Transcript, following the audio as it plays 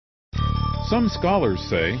Some scholars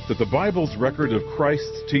say that the Bible's record of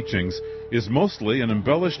Christ's teachings is mostly an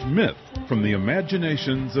embellished myth from the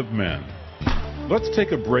imaginations of men. Let's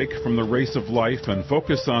take a break from the race of life and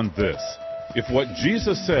focus on this. If what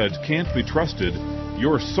Jesus said can't be trusted,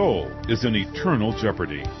 your soul is in eternal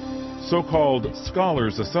jeopardy. So-called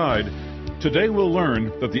scholars aside, today we'll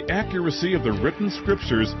learn that the accuracy of the written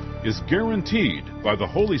scriptures is guaranteed by the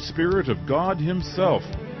Holy Spirit of God Himself.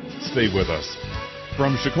 Stay with us.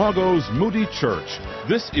 From Chicago's Moody Church,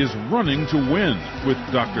 this is Running to Win with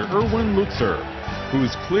Dr. Erwin Lutzer,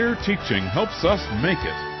 whose clear teaching helps us make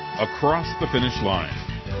it across the finish line.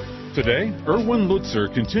 Today, Erwin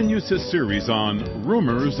Lutzer continues his series on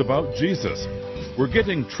Rumors About Jesus. We're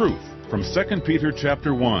getting truth from 2 Peter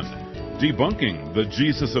chapter 1, debunking the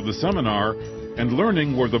Jesus of the seminar, and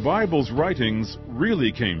learning where the Bible's writings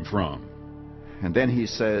really came from. And then he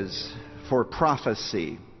says, for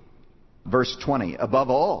prophecy, verse 20,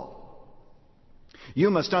 above all,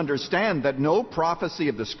 you must understand that no prophecy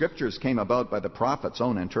of the Scriptures came about by the prophet's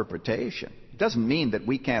own interpretation. It doesn't mean that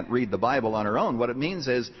we can't read the Bible on our own. What it means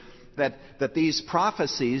is that these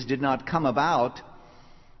prophecies did not come about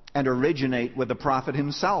and originate with the prophet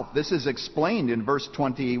himself. This is explained in verse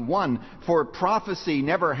 21. For prophecy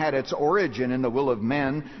never had its origin in the will of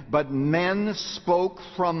men, but men spoke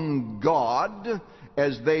from God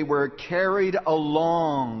as they were carried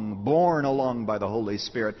along, borne along by the Holy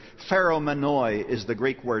Spirit. Pharomenoi is the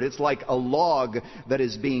Greek word. It's like a log that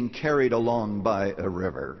is being carried along by a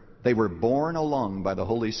river. They were borne along by the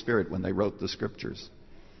Holy Spirit when they wrote the Scriptures.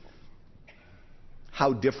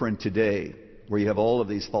 How different today, where you have all of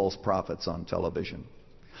these false prophets on television.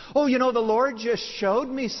 Oh, you know, the Lord just showed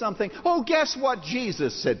me something. Oh, guess what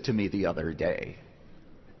Jesus said to me the other day?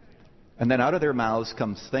 And then out of their mouths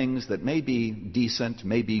comes things that may be decent,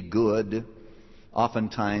 may be good,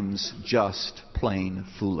 oftentimes just plain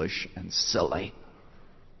foolish and silly.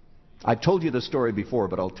 I've told you the story before,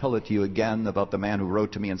 but I'll tell it to you again about the man who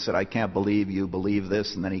wrote to me and said, I can't believe you believe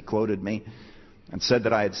this. And then he quoted me and said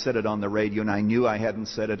that I had said it on the radio, and I knew I hadn't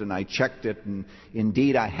said it, and I checked it, and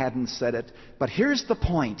indeed I hadn't said it. But here's the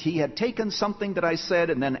point. He had taken something that I said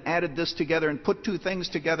and then added this together and put two things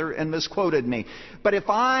together and misquoted me. But if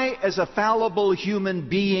I, as a fallible human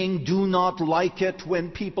being, do not like it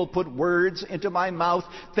when people put words into my mouth,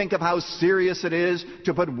 think of how serious it is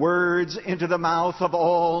to put words into the mouth of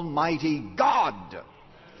Almighty God.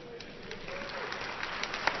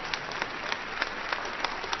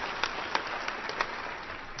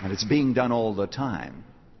 And it's being done all the time.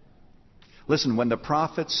 Listen, when the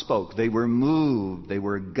prophets spoke, they were moved, they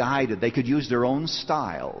were guided. They could use their own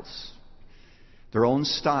styles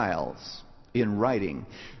in writing.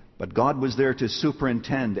 But God was there to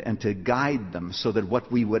superintend and to guide them so that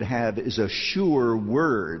what we would have is a sure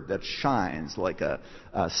word that shines like a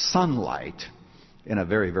sunlight in a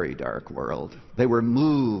very, very dark world. They were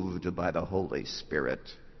moved by the Holy Spirit,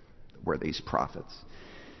 were these prophets.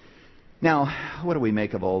 Now, what do we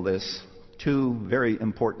make of all this? Two very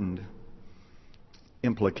important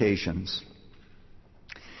implications.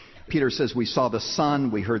 Peter says we saw the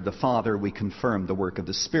Son, we heard the Father, we confirmed the work of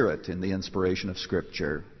the Spirit in the inspiration of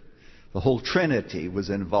Scripture. The whole Trinity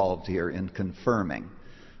was involved here in confirming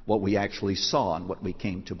what we actually saw and what we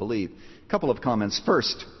came to believe. A couple of comments.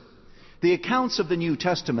 First, the accounts of the New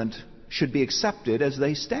Testament should be accepted as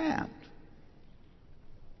they stand.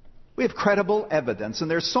 We have credible evidence, and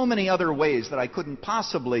there's so many other ways that I couldn't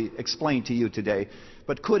possibly explain to you today,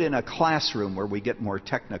 but could in a classroom where we get more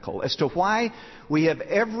technical, as to why we have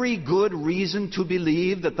every good reason to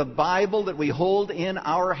believe that the Bible that we hold in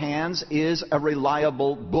our hands is a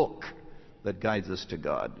reliable book that guides us to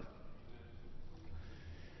God.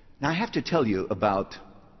 Now, I have to tell you about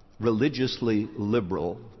religiously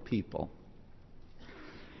liberal people.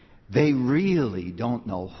 They really don't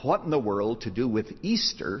know what in the world to do with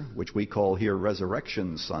Easter, which we call here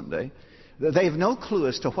Resurrection Sunday. They have no clue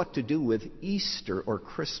as to what to do with Easter or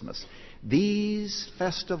Christmas. These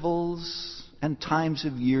festivals and times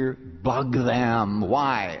of year bug them.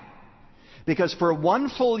 Why? Because for one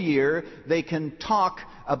full year, they can talk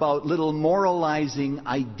about little moralizing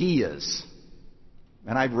ideas.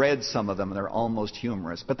 And I've read some of them, and they're almost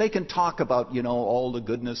humorous. But they can talk about, all the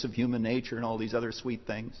goodness of human nature and all these other sweet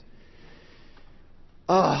things.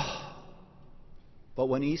 But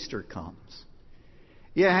when Easter comes,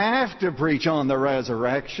 you have to preach on the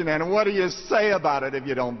resurrection, and what do you say about it if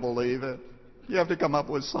you don't believe it? You have to come up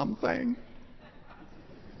with something.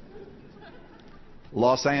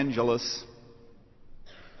 Los Angeles,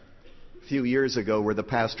 a few years ago, where the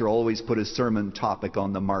pastor always put his sermon topic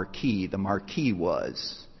on the marquee. The marquee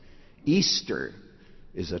was, Easter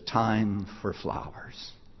is a time for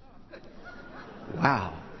flowers.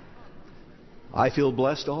 Wow. I feel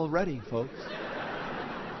blessed already, folks.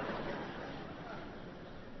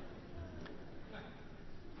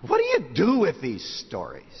 What do you do with these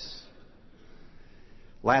stories?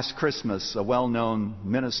 Last Christmas, a well-known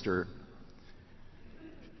minister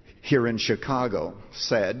here in Chicago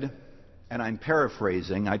said, and I'm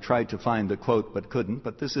paraphrasing, I tried to find the quote but couldn't,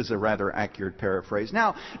 but this is a rather accurate paraphrase.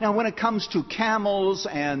 Now when it comes to camels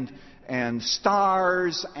and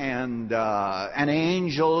stars and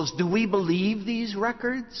angels, do we believe these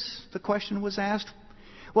records? The question was asked.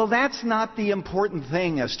 Well, that's not the important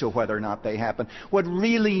thing as to whether or not they happen. What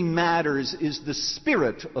really matters is the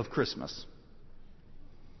spirit of Christmas,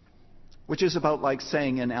 which is about like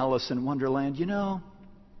saying in Alice in Wonderland, you know,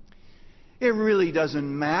 it really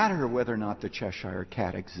doesn't matter whether or not the Cheshire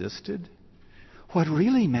Cat existed. What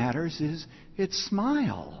really matters is its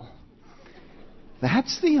smile.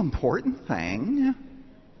 That's the important thing.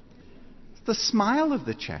 The smile of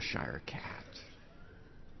the Cheshire Cat.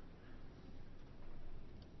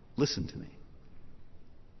 Listen to me.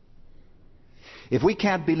 If we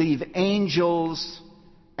can't believe angels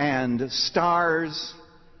and stars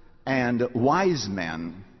and wise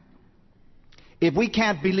men, if we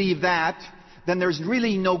can't believe that, then there's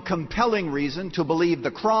really no compelling reason to believe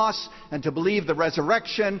the cross and to believe the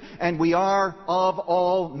resurrection, and we are, of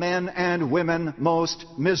all men and women, most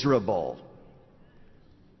miserable.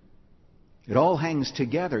 It all hangs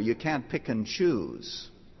together. You can't pick and choose.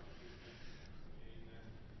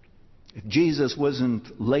 If Jesus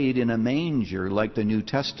wasn't laid in a manger like the New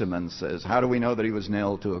Testament says, how do we know that he was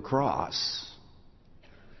nailed to a cross?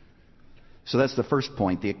 So that's the first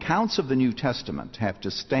point. The accounts of the New Testament have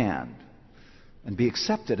to stand and be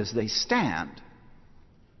accepted as they stand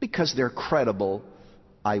because they're credible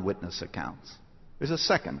eyewitness accounts. There's a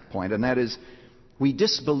second point, and that is we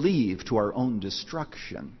disbelieve to our own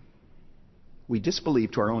destruction. We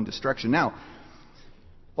disbelieve to our own destruction. Now,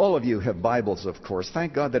 all of you have Bibles, of course.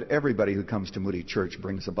 Thank God that everybody who comes to Moody Church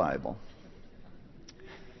brings a Bible.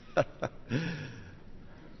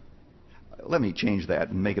 Let me change that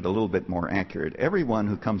and make it a little bit more accurate. Everyone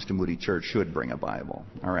who comes to Moody Church should bring a Bible,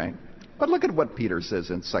 all right? But look at what Peter says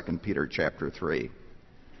in 2 Peter chapter 3.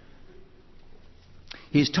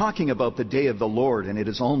 He's talking about the day of the Lord, and it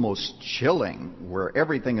is almost chilling, where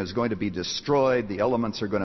everything is going to be destroyed, the elements are going to